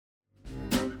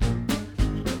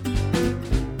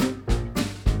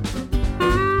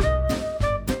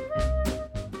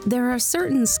There are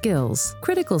certain skills,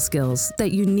 critical skills,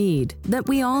 that you need, that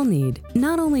we all need,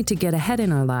 not only to get ahead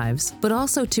in our lives, but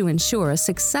also to ensure a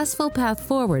successful path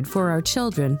forward for our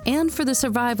children and for the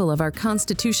survival of our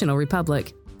constitutional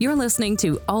republic. You're listening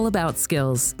to All About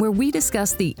Skills, where we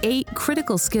discuss the 8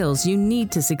 critical skills you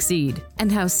need to succeed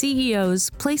and how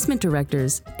CEOs, placement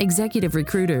directors, executive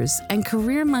recruiters, and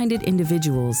career-minded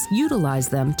individuals utilize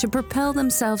them to propel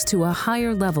themselves to a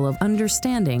higher level of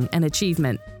understanding and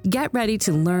achievement. Get ready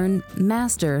to learn,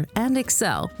 master, and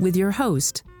excel with your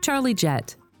host, Charlie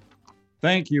Jett.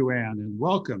 Thank you, Ann, and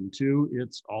welcome to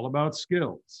It's All About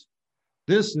Skills.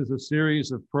 This is a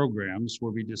series of programs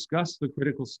where we discuss the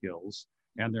critical skills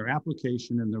and their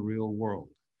application in the real world.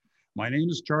 My name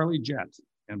is Charlie Jett,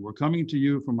 and we're coming to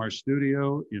you from our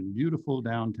studio in beautiful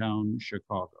downtown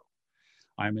Chicago.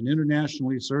 I'm an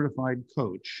internationally certified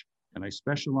coach, and I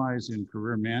specialize in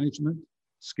career management,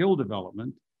 skill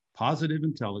development, positive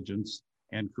intelligence,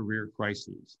 and career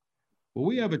crises. Well,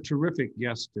 we have a terrific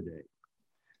guest today.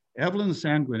 Evelyn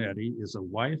Sanguinetti is a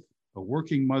wife, a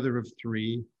working mother of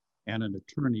 3, and an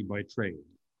attorney by trade.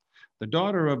 The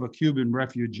daughter of a Cuban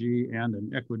refugee and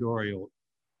an Ecuadorian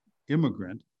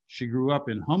immigrant, she grew up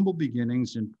in humble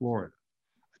beginnings in Florida,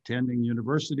 attending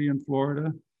university in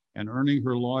Florida and earning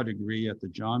her law degree at the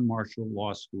John Marshall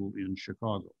Law School in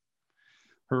Chicago.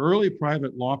 Her early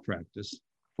private law practice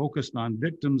focused on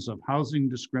victims of housing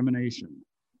discrimination,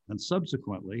 and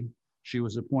subsequently, she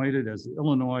was appointed as the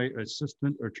Illinois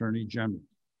Assistant Attorney General.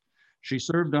 She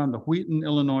served on the Wheaton,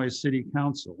 Illinois City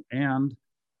Council and,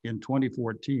 in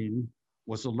 2014,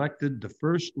 was elected the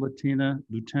first Latina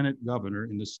lieutenant governor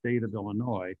in the state of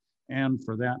Illinois, and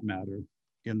for that matter,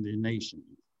 in the nation.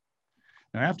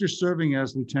 Now, after serving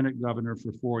as lieutenant governor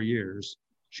for 4 years,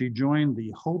 she joined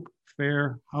the Hope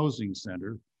Fair Housing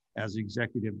Center as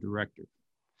executive director.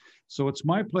 So it's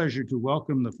my pleasure to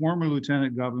welcome the former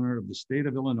lieutenant governor of the state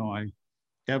of Illinois,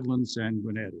 Evelyn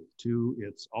Sanguinetti, to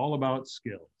It's All About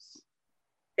Skills.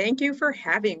 Thank you for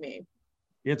having me.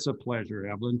 It's a pleasure,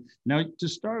 Evelyn. Now, to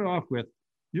start off with,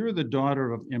 you're the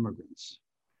daughter of immigrants.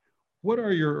 What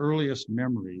are your earliest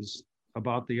memories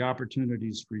about the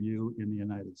opportunities for you in the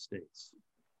United States?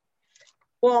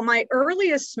 Well, my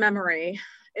earliest memory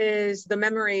is the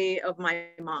memory of my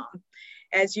mom.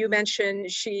 As you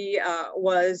mentioned, she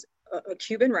was a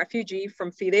Cuban refugee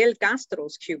from Fidel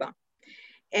Castro's Cuba.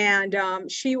 And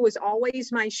she was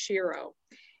always my shero.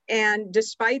 And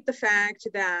despite the fact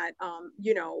that,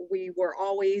 we were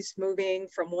always moving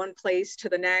from one place to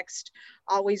the next,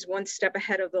 always one step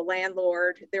ahead of the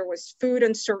landlord, there was food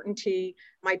uncertainty.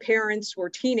 My parents were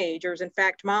teenagers. In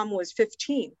fact, Mom was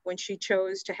 15 when she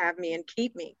chose to have me and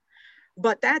keep me.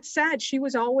 But that said, she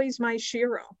was always my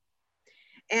shero.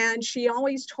 And she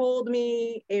always told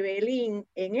me, Evelyn,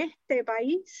 en este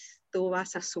país, tú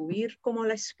vas a subir como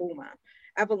la espuma.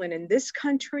 Evelyn, in this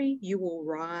country, you will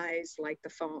rise like the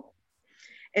foam.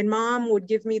 And Mom would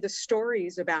give me the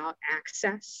stories about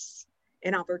access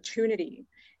and opportunity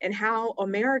and how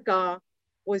America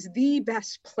was the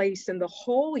best place in the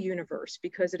whole universe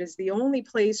because it is the only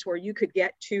place where you could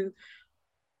get to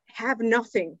have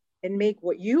nothing and make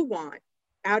what you want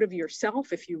out of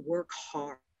yourself if you work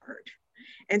hard.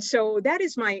 And so that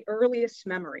is my earliest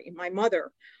memory, my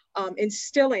mother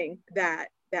instilling that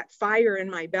fire in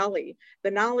my belly,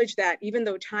 the knowledge that even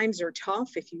though times are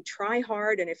tough, if you try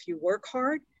hard and if you work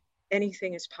hard,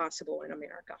 anything is possible in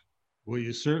America. Well,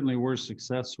 you certainly were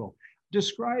successful.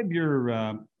 Describe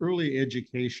your early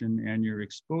education and your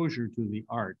exposure to the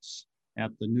arts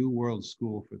at the New World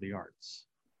School for the Arts.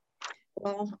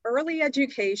 Well, early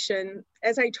education,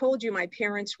 as I told you, my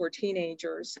parents were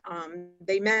teenagers.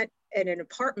 They met at an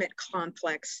apartment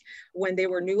complex when they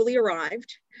were newly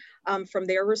arrived from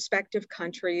their respective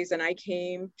countries, and I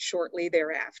came shortly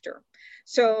thereafter.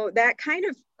 So that kind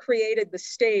of created the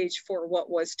stage for what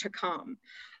was to come.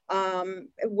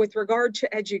 With regard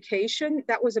to education,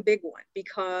 that was a big one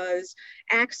because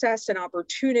access and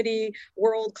opportunity,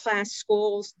 world-class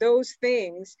schools, those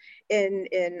things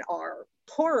in our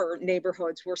poorer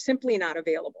neighborhoods were simply not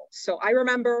available. So I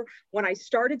remember when I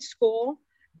started school,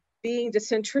 being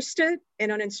disinterested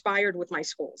and uninspired with my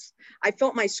schools. I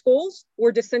felt my schools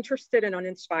were disinterested and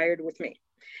uninspired with me.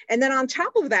 And then on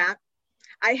top of that,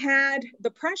 I had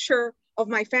the pressure of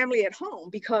my family at home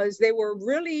because they were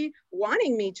really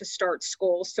wanting me to start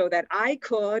school so that I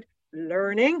could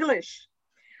learn English.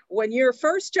 When you're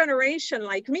first generation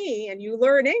like me and you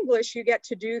learn English, you get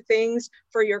to do things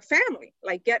for your family,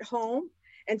 like get home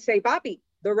and say, Papi,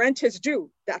 the rent is due.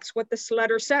 That's what this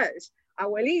letter says.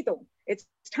 Abuelito, it's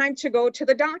time to go to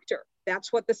the doctor.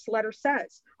 That's what this letter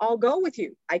says. I'll go with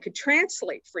you. I could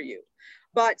translate for you.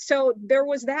 But so there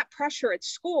was that pressure at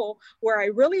school where I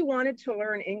really wanted to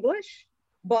learn English,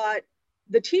 but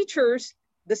the teachers,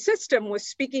 the system was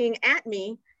speaking at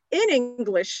me in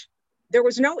English. There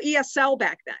was no ESL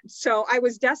back then. So I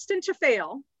was destined to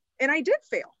fail, and I did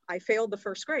fail. I failed the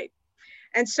first grade.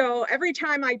 And so every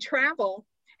time I travel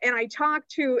and I talk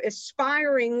to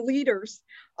aspiring leaders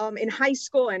in high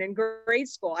school and in grade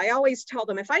school, I always tell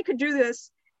them, if I could do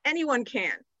this, anyone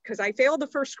can, because I failed the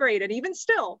first grade, and even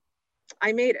still,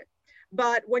 I made it.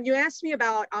 But when you asked me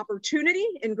about opportunity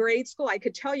in grade school, I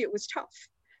could tell you it was tough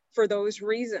for those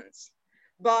reasons.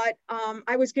 But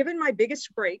I was given my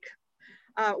biggest break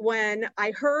when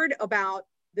I heard about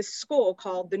this school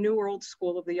called the New World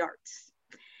School of the Arts.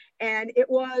 And it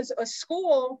was a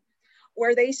school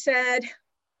where they said,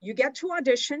 you get to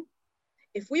audition.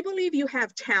 If we believe you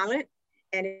have talent,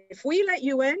 and if we let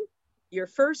you in, your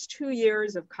first 2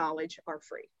 years of college are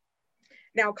free.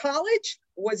 Now, college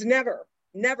was never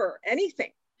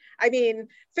anything. I mean,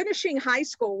 finishing high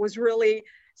school was really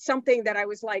something that I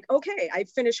was like, okay, I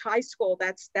finished high school.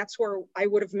 That's where I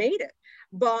would have made it.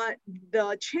 But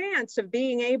the chance of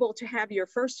being able to have your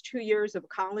first 2 years of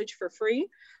college for free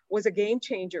was a game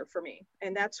changer for me.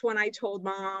 And that's when I told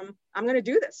Mom, I'm going to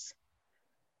do this.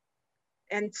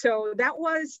 And so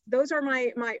those are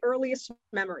my earliest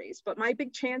memories. But my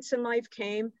big chance in life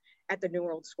came at the New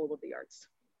World School of the Arts.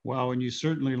 Wow, and you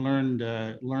certainly learned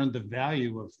the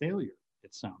value of failure,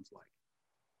 it sounds like.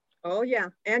 Oh yeah,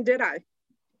 and did I?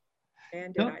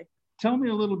 Tell me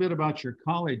a little bit about your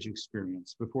college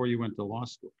experience before you went to law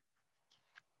school.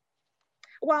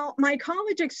 Well, my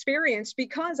college experience,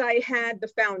 because I had the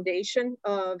foundation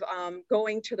of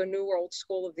going to the New World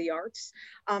School of the Arts,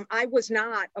 I was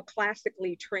not a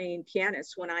classically trained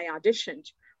pianist when I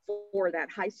auditioned for that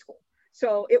high school.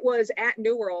 So it was at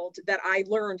New World that I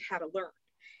learned how to learn,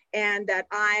 and that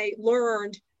I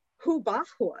learned who Bach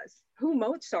was, who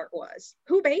Mozart was,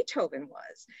 who Beethoven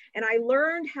was. And I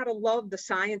learned how to love the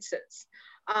sciences.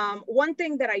 One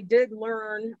thing that I did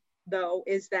learn, though,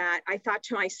 is that I thought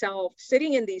to myself,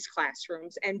 sitting in these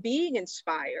classrooms and being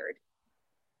inspired,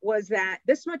 was that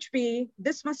this must be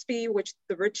which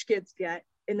the rich kids get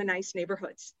in the nice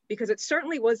neighborhoods, because it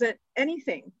certainly wasn't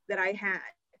anything that I had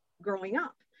growing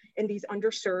up in these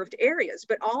underserved areas.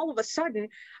 But all of a sudden,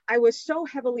 I was so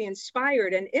heavily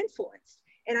inspired and influenced.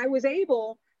 And I was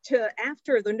able to,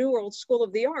 after the New World School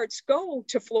of the Arts, go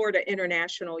to Florida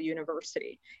International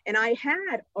University. And I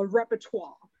had a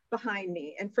repertoire behind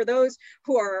me. And for those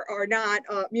who are not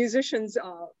musicians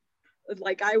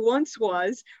like I once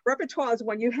was, repertoire is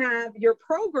when you have your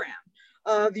program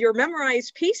of your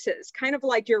memorized pieces, kind of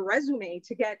like your resume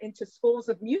to get into schools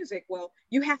of music. Well,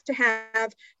 you have to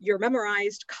have your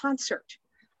memorized concert.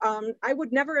 I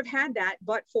would never have had that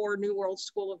but for New World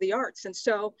School of the Arts. And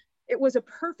so it was a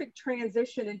perfect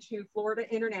transition into Florida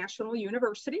International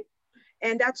University.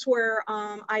 And that's where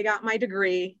I got my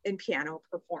degree in piano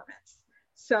performance.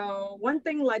 So one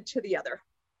thing led to the other.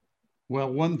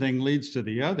 Well, one thing leads to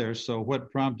the other. So what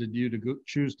prompted you to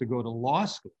choose to go to law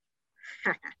school?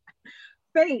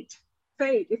 Fate.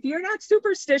 If you're not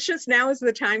superstitious, now is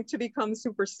the time to become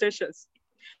superstitious.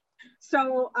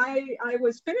 So I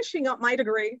was finishing up my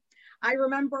degree. I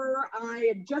remember I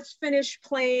had just finished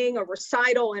playing a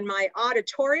recital in my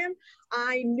auditorium.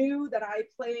 I knew that I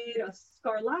played a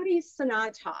Scarlatti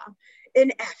Sonata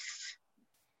in F.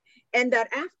 And that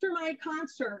after my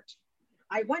concert,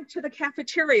 I went to the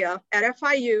cafeteria at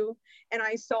FIU and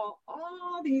I saw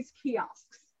all these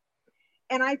kiosks.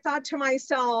 And I thought to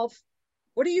myself,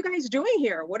 what are you guys doing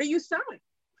here? What are you selling?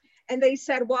 And they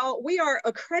said, well, we are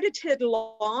accredited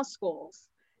law schools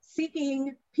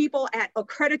seeking people at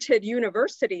accredited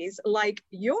universities like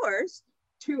yours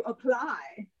to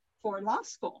apply for law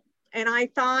school. And I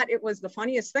thought it was the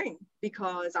funniest thing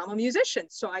because I'm a musician.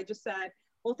 So I just said,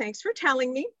 well, thanks for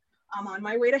telling me. I'm on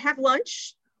my way to have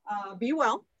lunch. Be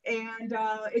well. And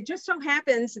it just so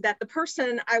happens that the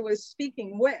person I was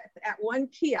speaking with at one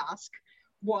kiosk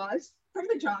was from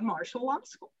the John Marshall Law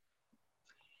School.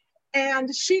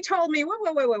 And she told me,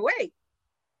 wait,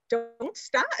 don't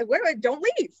stop, wait, don't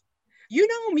leave. You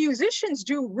know, musicians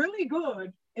do really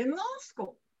good in law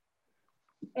school.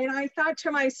 And I thought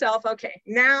to myself, okay,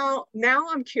 now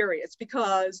I'm curious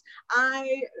because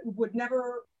I would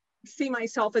never see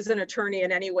myself as an attorney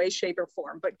in any way, shape, or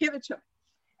form, but give it to me.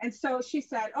 And so she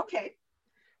said, okay,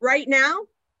 right now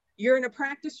you're in a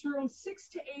practice room 6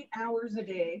 to 8 hours a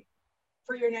day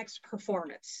for your next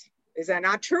performance. Is that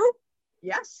not true?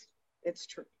 Yes, it's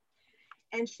true.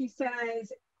 And she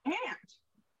says, and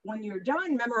when you're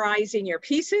done memorizing your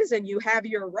pieces and you have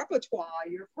your repertoire,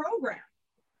 your program,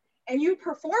 and you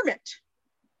perform it,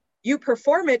 you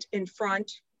perform it in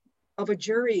front of a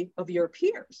jury of your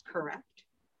peers, correct?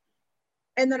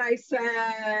 And then I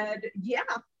said, yeah.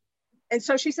 And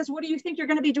so she says, what do you think you're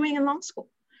going to be doing in law school?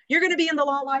 You're going to be in the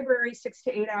law library 6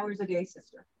 to 8 hours a day,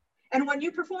 sister. And when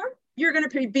you perform, you're going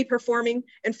to be performing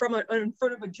in front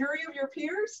of a jury of your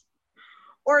peers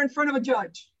or in front of a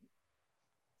judge.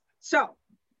 So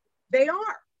they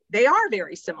are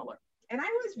very similar. And I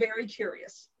was very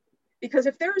curious, because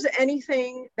if there's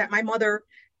anything that my mother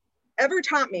ever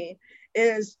taught me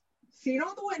is, si no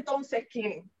tú, entonces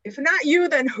quién? If not you,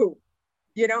 then who?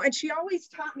 You know, and she always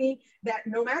taught me that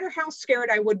no matter how scared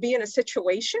I would be in a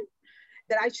situation,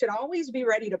 that I should always be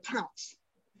ready to pounce.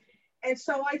 And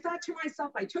so I thought to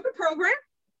myself, I took a program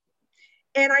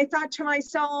and I thought to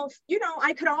myself, you know,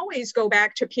 I could always go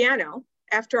back to piano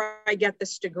after I get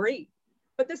this degree,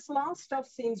 but this law stuff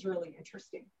seems really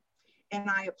interesting. And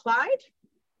I applied,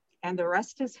 and the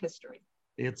rest is history.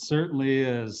 It certainly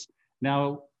is.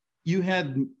 Now, you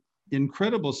had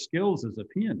incredible skills as a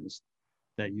pianist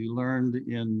that you learned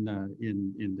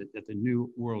at the New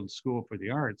World School for the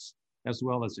Arts, as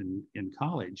well as in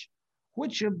college.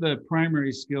 Which of the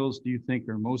primary skills do you think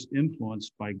are most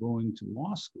influenced by going to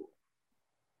law school?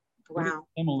 Wow. What are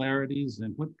the similarities,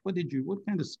 and what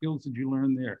kind of skills did you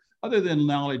learn there, other than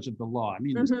knowledge of the law? I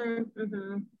mean,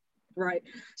 Right.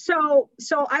 So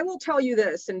I will tell you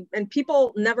this, and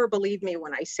people never believe me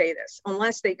when I say this,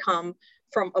 unless they come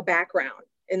from a background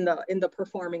in the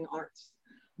performing arts.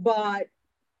 But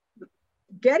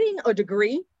getting a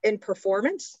degree in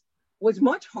performance was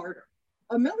much harder,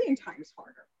 a million times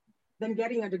harder, than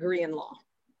getting a degree in law.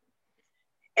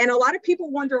 And a lot of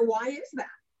people wonder, why is that?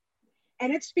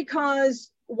 And it's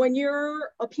because when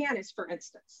you're a pianist, for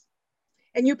instance,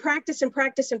 and you practice and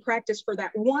practice and practice for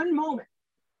that one moment,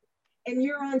 and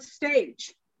you're on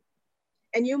stage,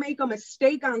 and you make a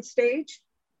mistake on stage,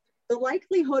 the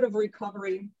likelihood of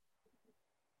recovery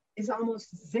is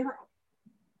almost zero,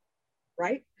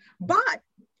 right? But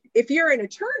if you're an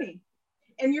attorney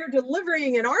and you're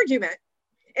delivering an argument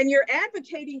and you're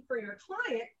advocating for your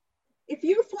client, if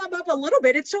you flub up a little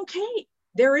bit, it's okay.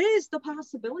 There is the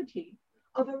possibility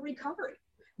of a recovery.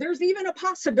 There's even a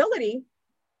possibility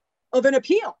of an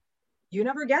appeal. You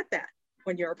never get that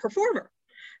when you're a performer.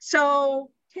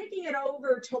 So taking it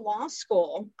over to law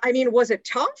school, I mean, was it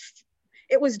tough?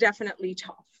 It was definitely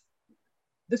tough.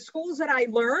 The schools that I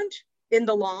learned in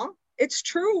the law, it's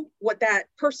true what that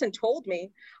person told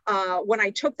me when I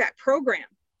took that program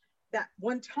that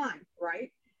one time,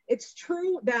 right? It's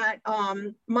true that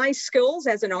my skills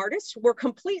as an artist were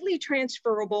completely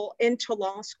transferable into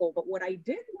law school. But what I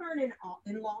did learn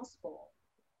in law school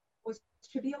was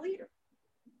to be a leader.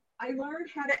 I learned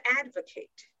how to advocate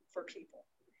for people.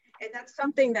 And that's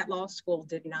something that law school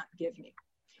did not give me.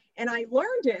 And I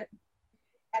learned it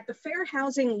at the Fair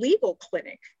Housing Legal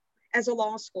Clinic as a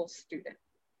law school student.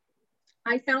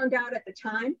 I found out at the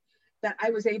time that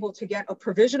I was able to get a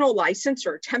provisional license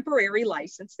or a temporary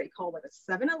license. They call it a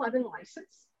 711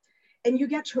 license. And you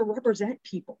get to represent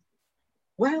people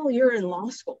while you're in law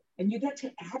school, and you get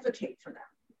to advocate for them.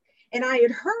 And I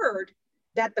had heard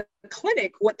that the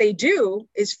clinic, what they do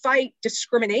is fight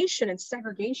discrimination and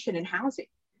segregation in housing.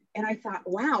 And I thought,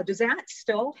 wow, does that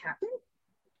still happen?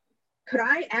 Could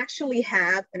I actually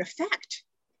have an effect?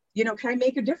 You know, can I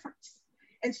make a difference?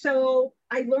 And so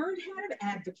I learned how to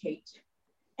advocate,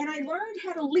 and I learned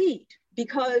how to lead,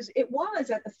 because it was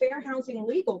at the Fair Housing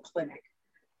Legal Clinic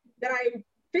that I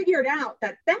figured out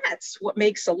that that's what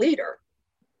makes a leader.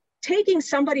 Taking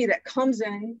somebody that comes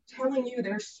in, telling you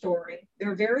their story,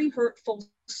 their very hurtful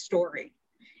story,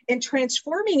 and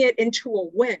transforming it into a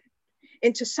win,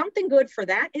 into something good for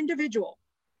that individual,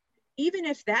 even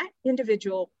if that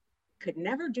individual could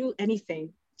never do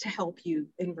anything to help you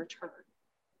in return.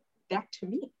 That to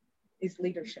me is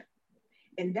leadership.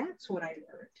 And that's what I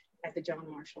learned at the John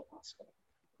Marshall Law School.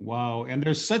 Wow, and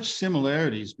there's such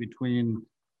similarities between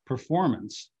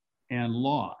performance and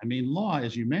law. I mean, law,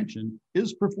 as you mentioned,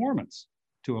 is performance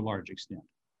to a large extent.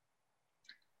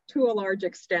 To a large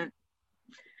extent.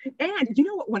 And you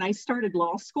know what, when I started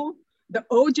law school, the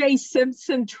O.J.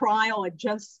 Simpson trial,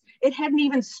 it hadn't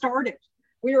even started.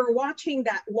 We were watching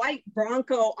that white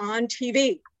Bronco on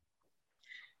TV.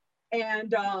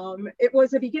 And it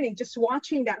was a beginning, just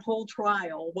watching that whole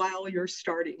trial while you're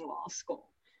starting law school,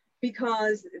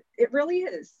 because it really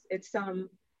is. It's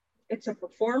a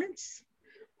performance.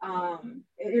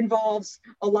 It involves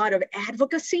a lot of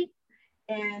advocacy,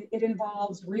 and it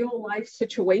involves real life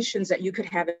situations that you could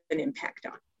have an impact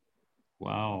on.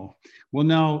 Wow. Well,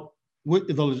 now,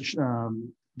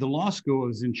 the law school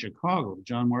is in Chicago.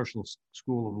 John Marshall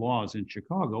School of Law is in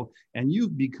Chicago, and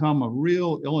you've become a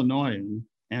real Illinoisan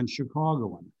and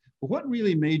Chicagoan. What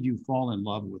really made you fall in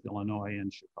love with Illinois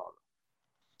and Chicago?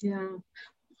 Yeah.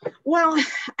 Well,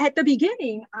 at the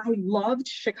beginning, I loved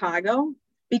Chicago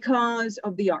because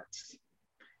of the arts.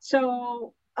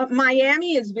 So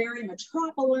Miami is very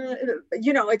metropolitan,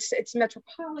 it's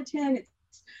metropolitan,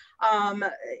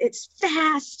 it's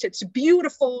fast, it's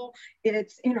beautiful,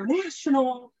 it's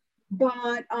international,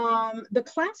 but the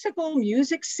classical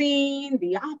music scene,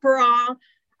 the opera,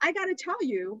 I got to tell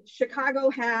you, Chicago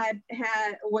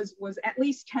was at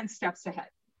least 10 steps ahead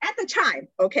at the time,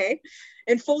 okay?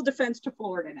 In full defense to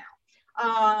Florida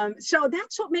now. So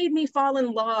that's what made me fall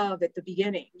in love at the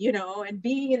beginning, and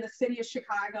being in the city of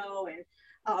Chicago, and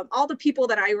all the people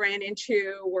that I ran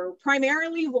into were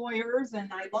primarily lawyers,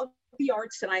 and I loved the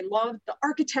arts, and I loved the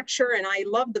architecture, and I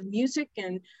loved the music,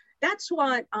 and that's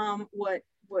what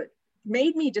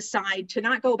made me decide to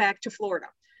not go back to Florida.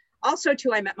 Also,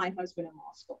 too, I met my husband in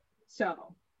law school.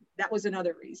 So that was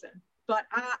another reason. But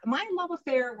my love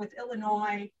affair with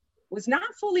Illinois was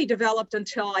not fully developed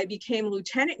until I became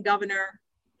lieutenant governor,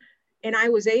 and I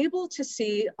was able to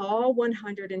see all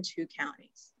 102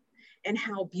 counties and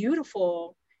how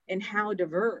beautiful and how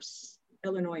diverse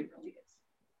Illinois really is.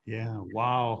 Yeah,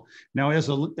 wow. Now, as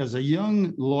a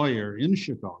young lawyer in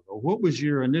Chicago, what was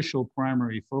your initial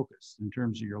primary focus in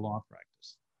terms of your law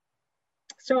practice?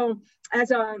 So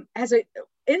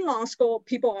in law school,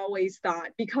 people always thought,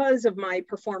 because of my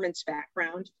performance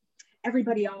background,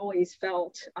 everybody always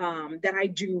felt that I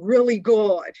do really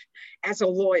good as a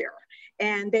lawyer.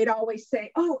 And they'd always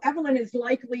say, oh, Evelyn is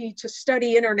likely to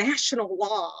study international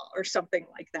law or something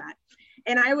like that.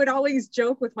 And I would always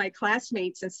joke with my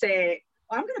classmates and say,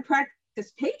 well, I'm going to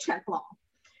practice paycheck law.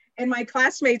 And my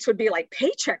classmates would be like,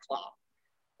 paycheck law?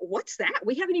 What's that?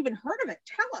 We haven't even heard of it.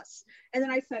 Tell us. And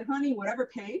then I said, honey, whatever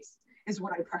pays is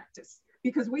what I practice.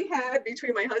 Because we had,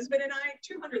 between my husband and I,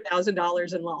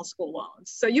 $200,000 in law school loans.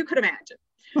 So you could imagine.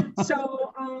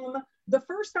 So the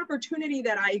first opportunity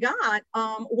that I got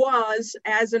was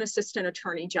as an assistant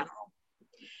attorney general.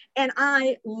 And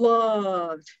I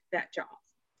loved that job.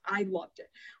 I loved it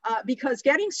because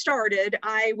getting started,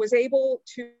 I was able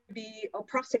to be a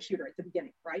prosecutor at the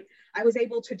beginning, right? I was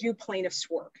able to do plaintiff's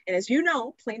work. And as you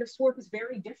know, plaintiff's work is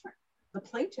very different. The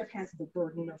plaintiff has the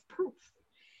burden of proof.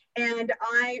 And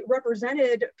I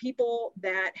represented people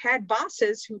that had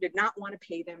bosses who did not want to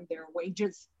pay them their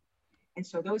wages. And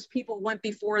so those people went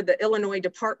before the Illinois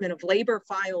Department of Labor,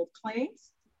 filed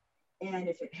claims. And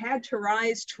if it had to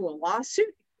rise to a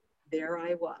lawsuit, there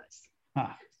I was.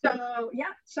 Huh. So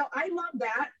yeah, so I love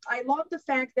that. I love the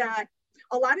fact that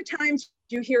a lot of times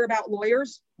you hear about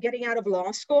lawyers getting out of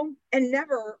law school and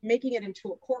never making it into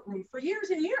a courtroom for years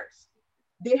and years.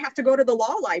 They have to go to the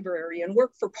law library and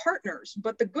work for partners.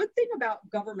 But the good thing about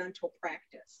governmental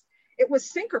practice, it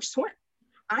was sink or swim.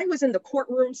 I was in the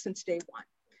courtroom since day one.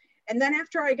 And then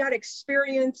after I got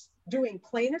experience doing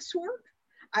plaintiff's work,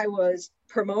 I was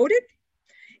promoted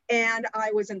and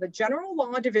I was in the general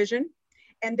law division.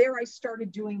 And there I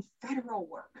started doing federal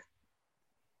work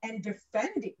and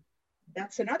defending.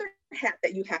 That's another hat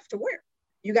that you have to wear.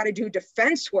 You got to do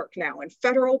defense work now in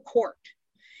federal court.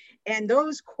 And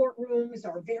those courtrooms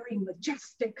are very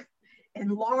majestic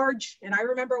and large. And I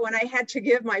remember when I had to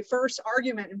give my first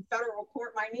argument in federal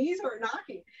court, my knees were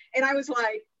knocking. And I was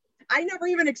like, I never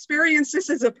even experienced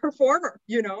this as a performer,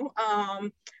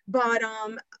 But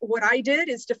what I did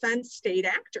is defend state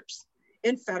actors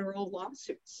in federal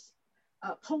lawsuits.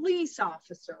 Police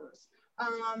officers,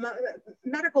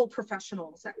 medical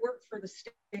professionals that work for the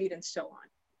state and so on.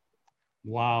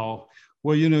 Wow.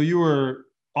 Well, you were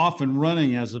off and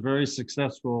running as a very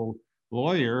successful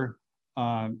lawyer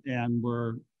and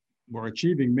were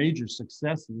achieving major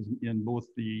successes in both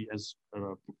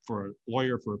for a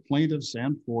lawyer for plaintiffs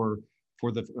and for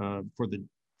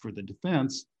the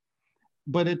defense.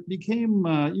 But it became,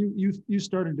 you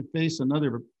started to face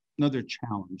another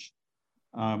challenge.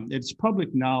 It's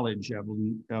public knowledge,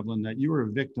 Evelyn, that you were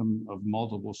a victim of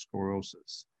multiple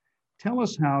sclerosis. Tell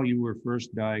us how you were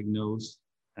first diagnosed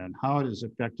and how it has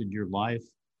affected your life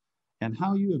and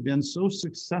how you have been so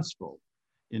successful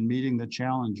in meeting the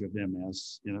challenge of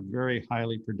MS in a very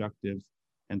highly productive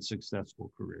and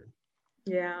successful career.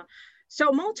 Yeah,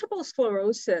 so multiple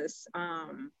sclerosis,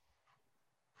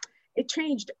 it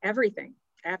changed everything,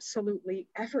 absolutely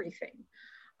everything.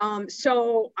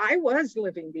 So I was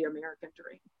living the American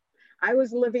dream. I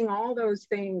was living all those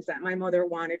things that my mother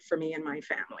wanted for me and my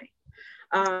family.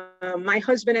 My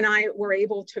husband and I were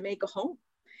able to make a home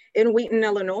in Wheaton,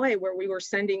 Illinois, where we were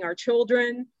sending our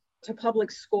children to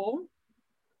public school.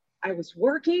 I was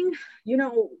working,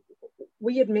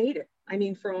 we had made it. I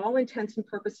mean, for all intents and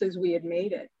purposes, we had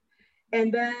made it.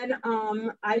 And then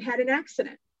I had an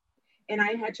accident and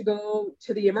I had to go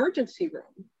to the emergency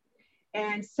room,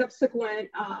 and subsequent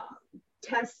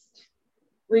tests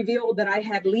revealed that I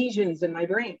had lesions in my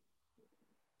brain.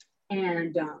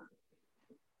 And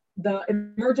the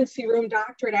emergency room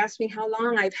doctor had asked me how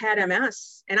long I've had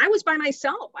MS. And I was by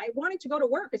myself. I wanted to go to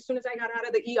work as soon as I got out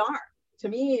of the ER. To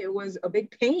me, it was a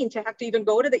big pain to have to even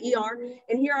go to the ER.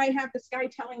 And here I have this guy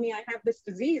telling me I have this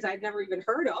disease I've never even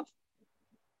heard of.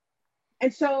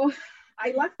 And so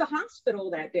I left the hospital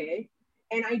that day,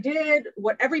 and I did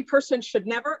what every person should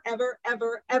never, ever,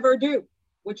 ever, ever do,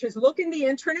 which is look in the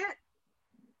internet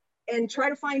and try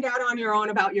to find out on your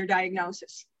own about your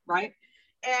diagnosis, right?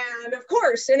 And of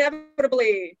course,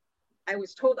 inevitably, I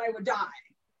was told I would die,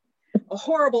 a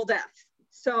horrible death.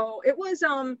 So it was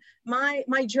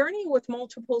my journey with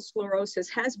multiple sclerosis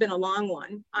has been a long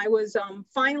one. I was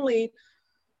finally,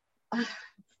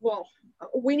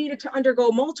 we needed to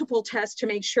undergo multiple tests to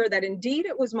make sure that indeed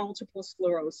it was multiple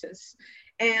sclerosis.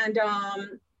 And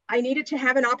I needed to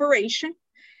have an operation.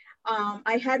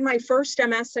 I had my first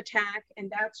MS attack,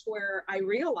 and that's where I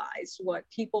realized what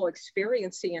people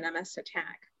experiencing an MS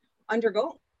attack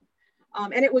undergo.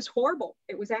 And it was horrible.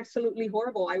 It was absolutely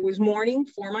horrible. I was mourning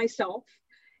for myself,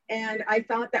 and I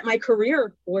thought that my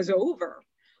career was over.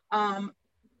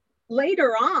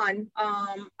 Later on,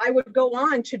 I would go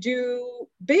on to do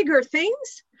bigger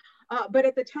things, but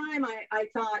at the time I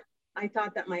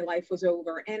thought that my life was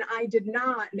over, and I did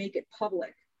not make it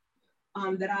public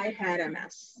that I had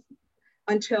MS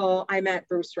until I met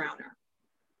Bruce Rauner.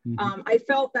 Mm-hmm. I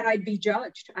felt that I'd be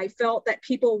judged. I felt that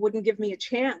people wouldn't give me a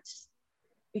chance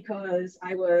because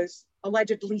I was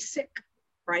allegedly sick,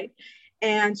 right?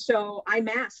 And so I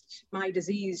masked my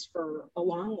disease for a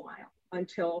long while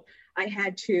until I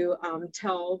had to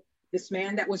tell this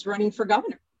man that was running for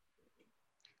governor.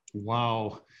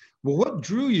 Wow. Well, what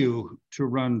drew you to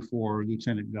run for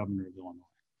lieutenant governor of Illinois?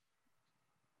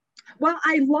 Well,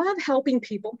 I love helping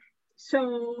people.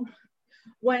 So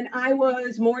when I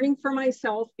was mourning for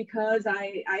myself because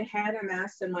I had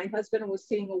MS and my husband was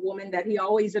seeing a woman that he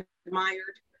always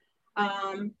admired,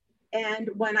 and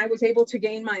when I was able to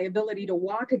gain my ability to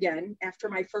walk again after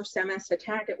my first MS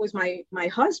attack, it was my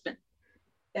husband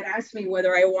that asked me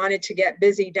whether I wanted to get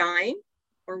busy dying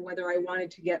or whether I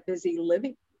wanted to get busy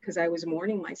living because I was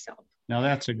mourning myself. Now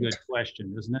that's a good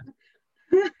question, isn't it?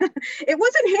 It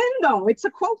wasn't him though. It's a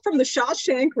quote from the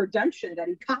Shawshank Redemption that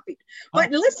he copied. But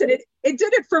listen, it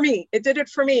did it for me. It did it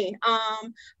for me.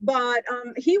 But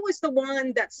he was the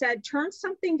one that said, turn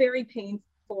something very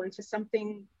painful into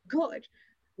something good.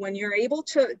 When you're able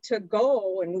to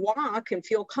go and walk and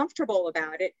feel comfortable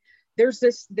about it, there's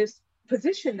this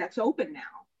position that's open now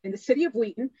in the city of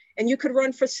Wheaton, and you could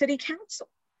run for city council.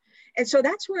 And so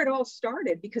that's where it all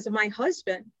started because of my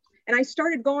husband. And I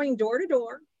started going door to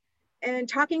door and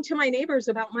talking to my neighbors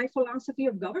about my philosophy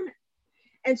of government.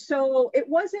 And so it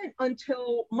wasn't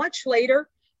until much later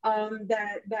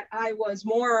that I was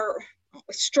more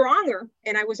stronger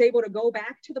and I was able to go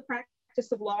back to the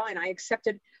practice of law, and I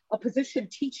accepted a position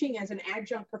teaching as an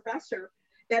adjunct professor,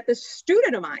 that the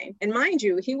student of mine, and mind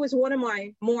you, he was one of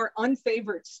my more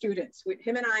unfavorite students.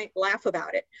 Him and I laugh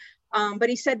about it. But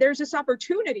he said, there's this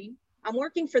opportunity. I'm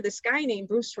working for this guy named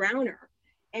Bruce Rauner,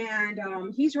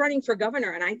 and he's running for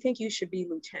governor, and I think you should be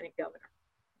lieutenant governor.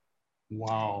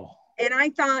 Wow. And I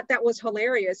thought that was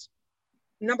hilarious.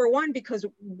 Number one, because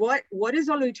what is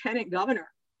a lieutenant governor?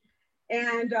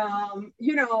 And,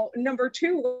 number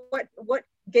two, what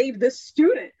gave this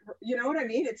student, you know what I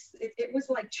mean? It was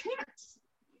like chance.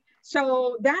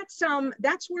 So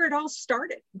that's where it all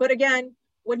started. But again,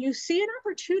 when you see an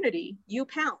opportunity, you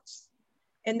pounce.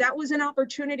 And that was an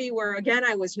opportunity where, again,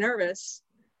 I was nervous,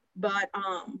 but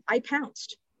I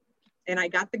pounced and I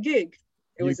got the gig.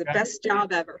 It was the best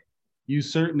job ever. You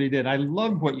certainly did. I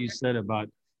love what you said about,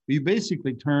 you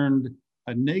basically turned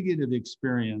a negative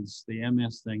experience, the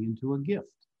MS thing, into a gift.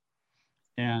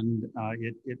 And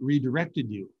it redirected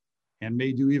you and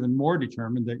made you even more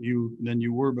determined than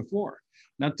you were before.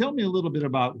 Now, tell me a little bit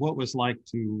about what it was like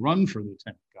to run for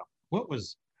lieutenant governor. What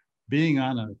was being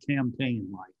on a campaign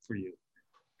like for you?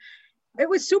 It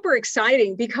was super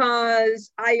exciting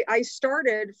because I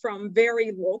started from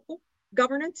very local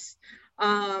governance.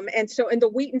 And so in the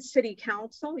Wheaton City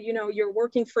Council, you're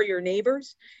working for your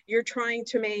neighbors. You're trying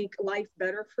to make life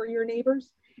better for your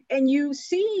neighbors. And you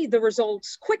see the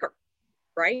results quicker,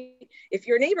 right? If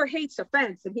your neighbor hates a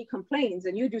fence and he complains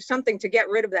and you do something to get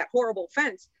rid of that horrible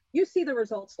fence, you see the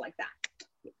results like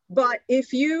that. But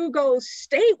if you go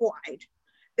statewide,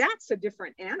 that's a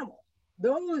different animal.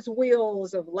 Those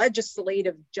wheels of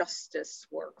legislative justice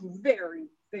work very,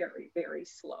 very, very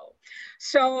slow.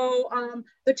 So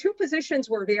the two positions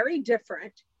were very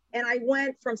different. And I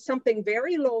went from something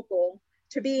very local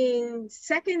to being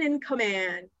second in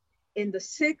command in the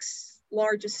sixth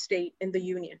largest state in the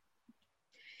union.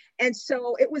 And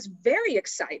so it was very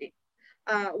exciting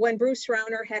when Bruce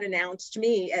Rauner had announced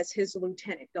me as his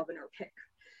lieutenant governor pick,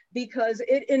 because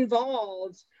it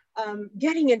involved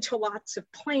getting into lots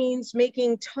of planes,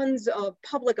 making tons of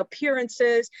public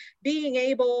appearances, being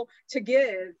able to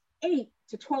give 8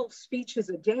 to 12 speeches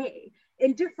a day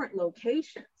in different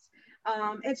locations.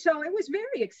 And so it was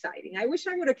very exciting. I wish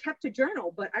I would have kept a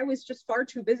journal, but I was just far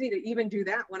too busy to even do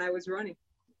that when I was running.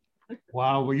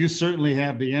 Wow, well, you certainly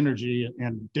have the energy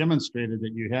and demonstrated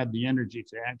that you had the energy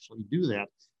to actually do that.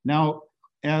 Now,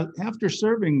 after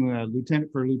serving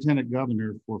lieutenant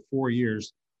governor for 4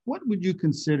 years, what would you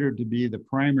consider to be the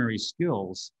primary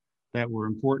skills that were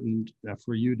important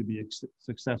for you to be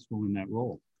successful in that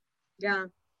role? Yeah.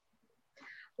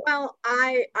 Well,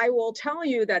 I will tell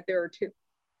you that there are two.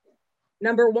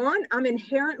 Number one, I'm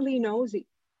inherently nosy.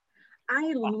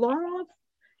 I love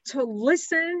to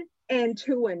listen and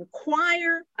to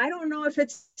inquire. I don't know if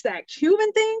it's that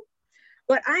Cuban thing,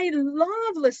 but I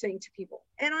love listening to people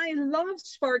and I love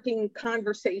sparking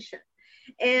conversation.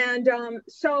 And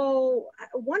so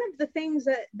one of the things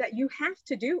that you have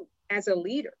to do as a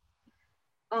leader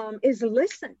is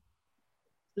listen.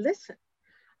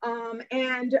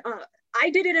 And I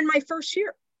did it in my first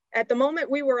year. At the moment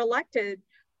we were elected,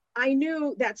 I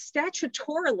knew that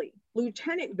statutorily,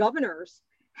 lieutenant governors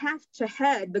have to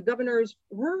head the governor's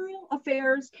Rural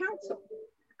Affairs Council.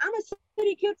 I'm a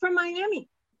city kid from Miami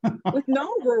with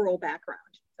no rural background,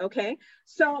 okay?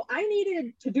 So I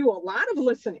needed to do a lot of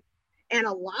listening and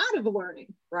a lot of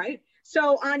learning, right?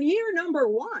 So on year number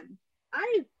 1,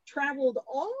 I traveled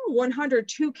all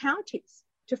 102 counties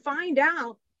to find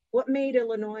out what made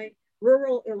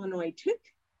rural Illinois tick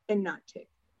and not tick.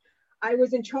 I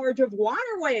was in charge of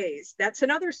waterways. That's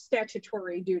another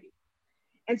statutory duty.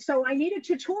 And so I needed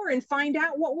to tour and find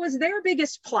out what was their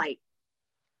biggest plight.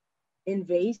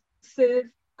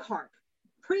 Invasive carp,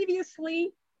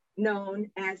 previously known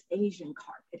as Asian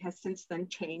carp. It has since then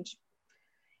changed.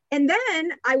 And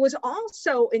then I was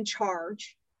also in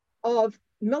charge of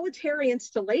military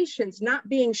installations not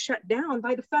being shut down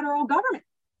by the federal government.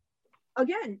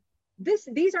 Again,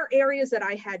 these are areas that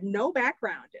I had no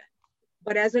background in.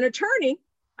 But as an attorney,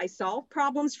 I solve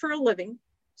problems for a living.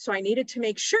 So I needed to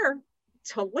make sure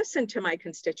to listen to my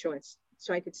constituents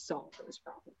so I could solve those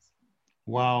problems.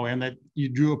 Wow, and that you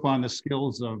drew upon the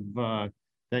skills of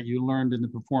that you learned in the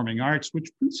performing arts, which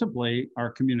principally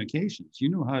are communications. You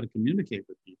know how to communicate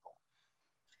with people.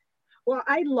 Well,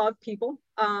 I love people,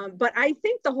 but I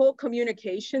think the whole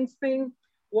communications thing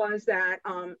was that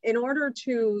in order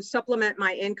to supplement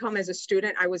my income as a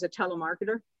student, I was a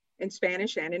telemarketer in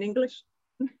Spanish and in English.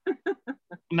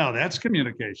 No, that's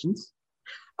communications.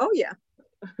 Oh, yeah.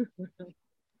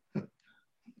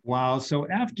 Wow. So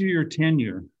after your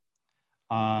tenure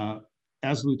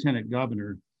as lieutenant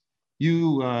governor,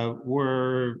 you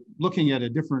were looking at a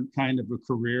different kind of a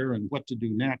career and what to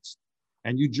do next.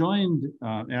 And you joined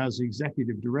as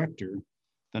executive director,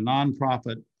 the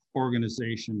nonprofit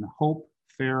organization Hope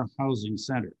Fair Housing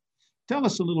Center. Tell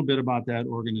us a little bit about that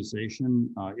organization,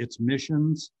 its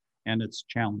missions, and its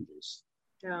challenges.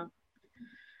 Yeah.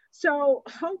 So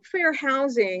Hope Fair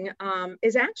Housing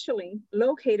is actually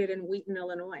located in Wheaton,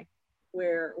 Illinois,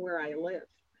 where I live.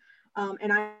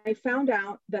 And I found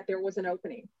out that there was an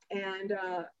opening. And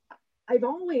I've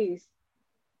always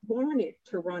wanted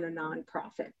to run a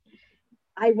nonprofit.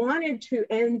 I wanted to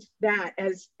end that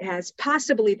as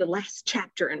possibly the last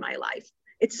chapter in my life.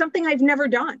 It's something I've never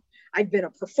done. I've been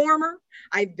a performer.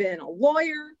 I've been a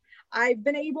lawyer. I've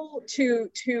been able to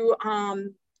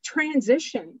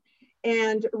transition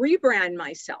and rebrand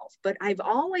myself. But I've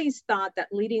always thought that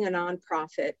leading a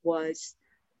nonprofit was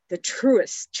the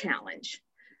truest challenge.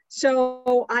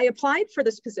 So I applied for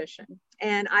this position,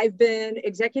 and I've been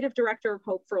executive director of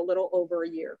Hope for a little over a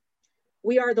year.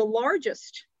 We are the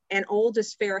largest and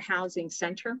oldest fair housing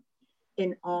center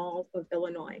in all of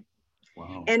Illinois.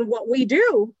 Wow. And what we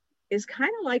do is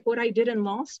kind of like what I did in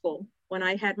law school when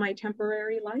I had my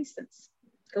temporary license.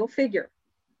 Go figure.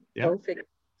 Yep. Go figure.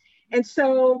 And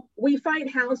so we fight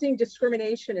housing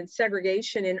discrimination and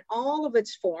segregation in all of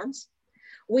its forms.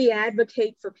 We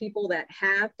advocate for people that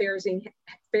have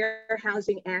Fair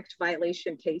Housing Act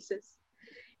violation cases.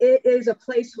 It is a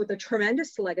place with a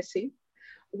tremendous legacy.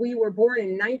 We were born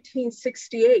in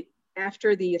 1968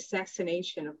 after the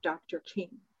assassination of Dr.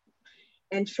 King,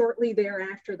 and shortly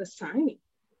thereafter the signing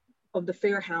of the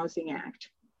Fair Housing Act.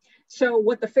 So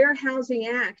what the Fair Housing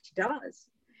Act does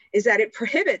is that it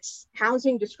prohibits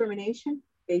housing discrimination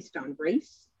based on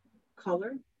race,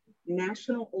 color,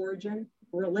 national origin,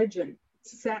 religion,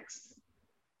 sex,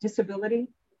 disability,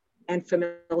 and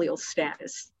familial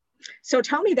status. So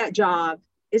tell me that job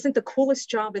isn't the coolest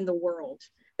job in the world,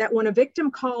 that when a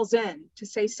victim calls in to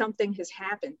say something has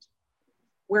happened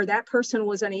where that person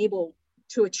was unable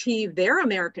to achieve their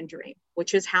American dream,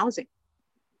 which is housing.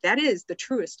 That is the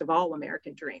truest of all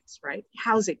American dreams, right?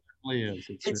 Housing. Yes,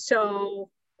 and so,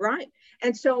 right.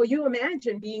 And so you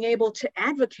imagine being able to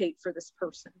advocate for this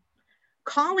person,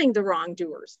 calling the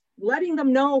wrongdoers, letting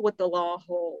them know what the law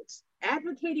holds,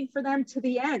 advocating for them to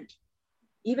the end,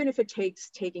 even if it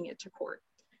takes taking it to court.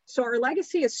 So our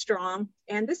legacy is strong.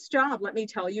 And this job, let me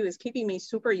tell you, is keeping me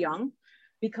super young,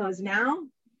 because now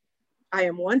I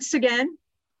am once again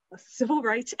a civil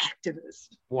rights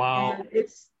activist. Wow. And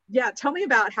it's, yeah, tell me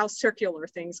about how circular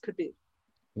things could be.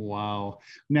 Wow.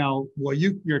 Now, well,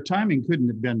 your timing couldn't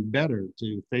have been better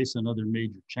to face another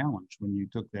major challenge when you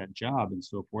took that job and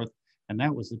so forth. And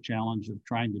that was the challenge of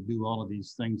trying to do all of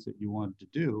these things that you wanted to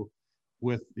do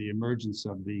with the emergence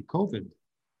of the COVID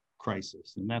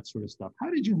crisis and that sort of stuff. How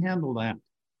did you handle that?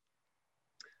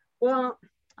 Well,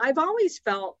 I've always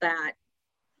felt that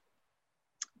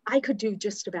I could do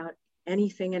just about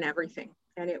anything and everything.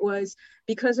 And it was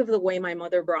because of the way my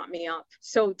mother brought me up.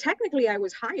 So technically I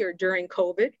was hired during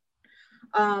COVID.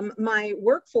 My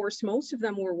workforce, most of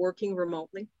them were working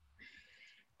remotely.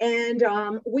 And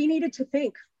we needed to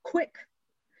think quick,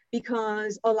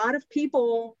 because a lot of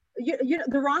people, you know,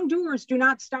 the wrongdoers do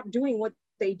not stop doing what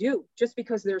they do just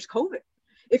because there's COVID.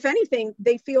 If anything,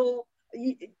 they feel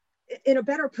in a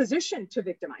better position to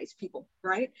victimize people,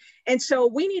 right? And so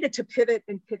we needed to pivot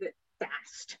and pivot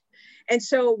fast. And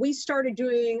so we started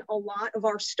doing a lot of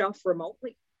our stuff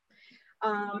remotely.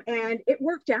 And it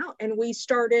worked out. And we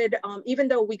started, even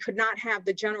though we could not have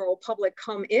the general public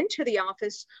come into the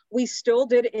office, we still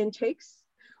did intakes.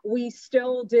 We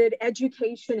still did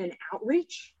education and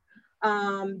outreach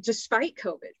despite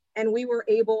COVID. And we were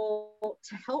able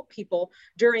to help people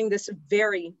during this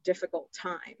very difficult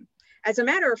time. As a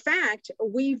matter of fact,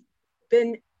 we've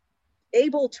been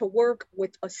able to work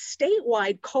with a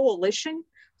statewide coalition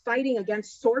fighting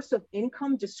against source of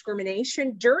income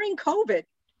discrimination during COVID.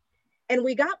 And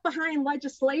we got behind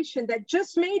legislation that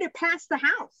just made it past the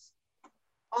House.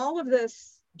 All of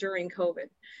this during COVID.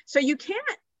 So you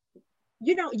can't,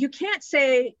 you know, you can't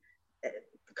say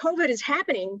COVID is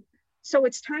happening, so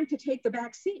it's time to take the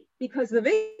back seat, because the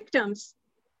victims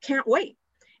can't wait.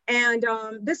 And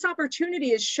this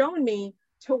opportunity has shown me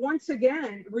to once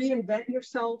again reinvent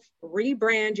yourself,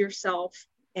 rebrand yourself,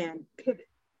 and pivot.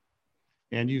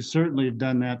 And you certainly have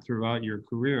done that throughout your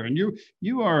career. And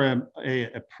you are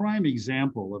a prime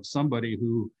example of somebody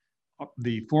who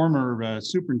the former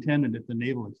superintendent at the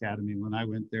Naval Academy, when I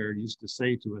went there, used to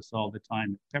say to us all the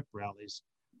time at pep rallies,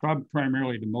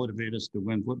 primarily to motivate us to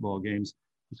win football games.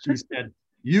 She said,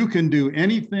 "You can do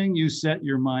anything you set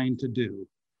your mind to do,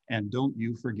 and don't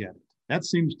you forget it." That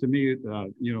seems to me,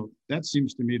 that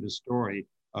seems to me the story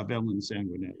of Evelyn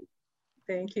Sanguinetti.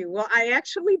 Thank you. Well, I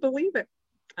actually believe it.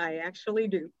 I actually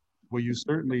do. Well, you've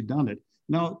certainly done it.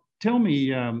 Now, tell me,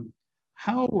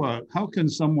 how can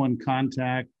someone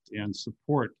contact and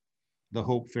support the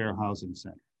Hope Fair Housing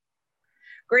Center?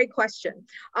 Great question.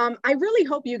 I really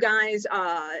hope you guys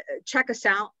check us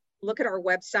out. Look at our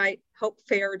website,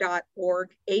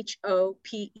 hopefair.org,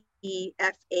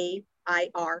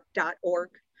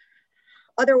 HOPEFAIR.org.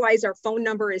 Otherwise, our phone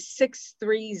number is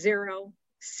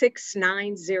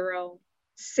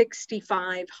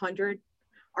 630-690-6500.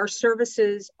 Our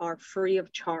services are free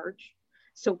of charge,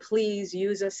 so please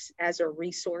use us as a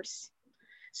resource.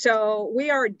 So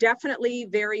we are definitely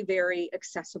very, very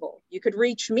accessible. You could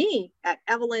reach me at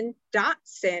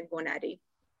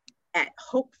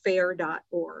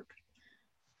evelyn.sanguinetti@hopefair.org.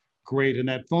 Great, and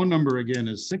that phone number again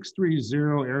is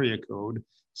 630 area code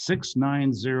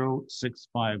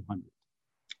 690-6500.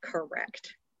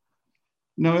 Correct.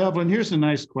 Now, Evelyn, here's a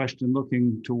nice question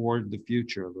looking toward the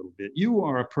future a little bit. You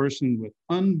are a person with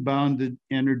unbounded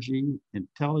energy,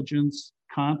 intelligence,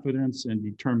 confidence, and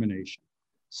determination.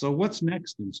 So what's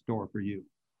next in store for you?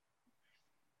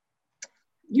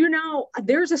 You know,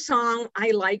 there's a song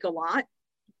I like a lot,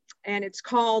 and it's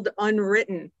called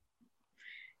Unwritten.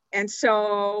 And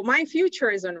so my future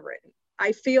is unwritten.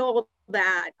 I feel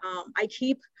that I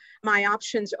keep my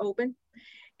options open,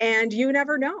 and you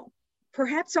never know.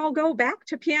 Perhaps I'll go back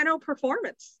to piano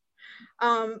performance.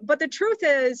 But the truth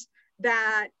is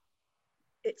that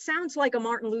it sounds like a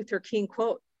Martin Luther King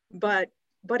quote, but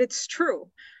it's true,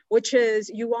 which is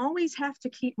you always have to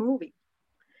keep moving.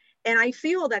 And I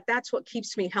feel that that's what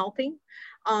keeps me healthy.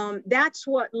 That's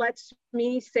what lets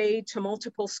me say to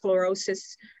multiple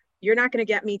sclerosis, you're not going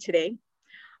to get me today.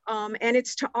 And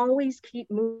it's to always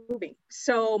keep moving.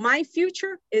 So my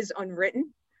future is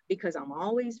unwritten because I'm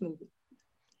always moving.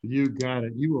 You got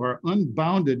it. You are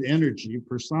unbounded energy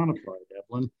personified,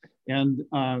 Evelyn. And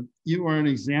you are an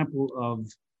example of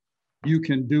you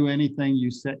can do anything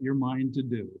you set your mind to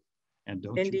do. And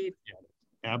don't Indeed. you forget it.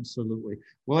 Absolutely.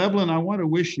 Well, Evelyn, I want to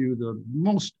wish you the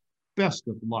most best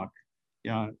of luck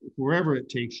wherever it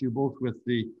takes you, both with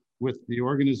the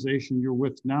organization you're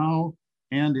with now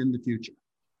and in the future.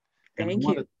 Thank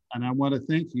you. And I want to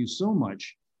thank you so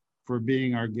much for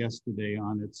being our guest today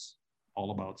on It's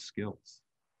All About Skills.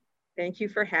 Thank you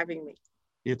for having me.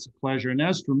 It's a pleasure. And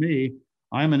as for me,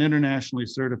 I'm an internationally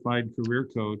certified career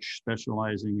coach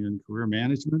specializing in career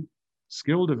management,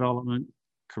 skill development,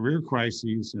 career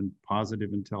crises, and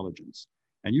positive intelligence.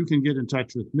 And you can get in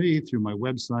touch with me through my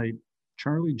website,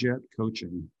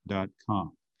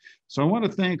 charliejetcoaching.com. So I want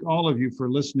to thank all of you for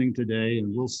listening today,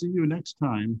 and we'll see you next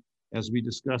time as we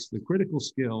discuss the critical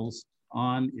skills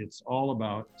on It's All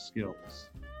About Skills.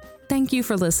 Thank you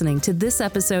for listening to this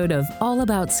episode of All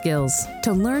About Skills.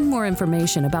 To learn more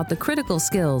information about the critical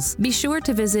skills, be sure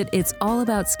to visit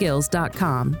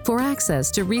it'sallaboutskills.com for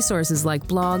access to resources like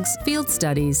blogs, field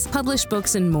studies, published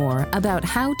books, and more about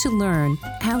how to learn,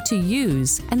 how to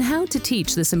use, and how to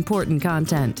teach this important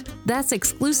content. That's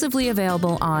exclusively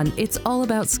available on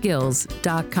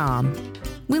it'sallaboutskills.com.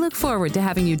 We look forward to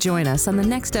having you join us on the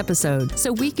next episode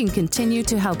so we can continue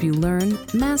to help you learn,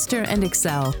 master, and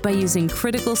excel by using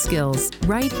critical skills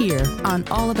right here on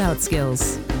All About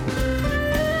Skills.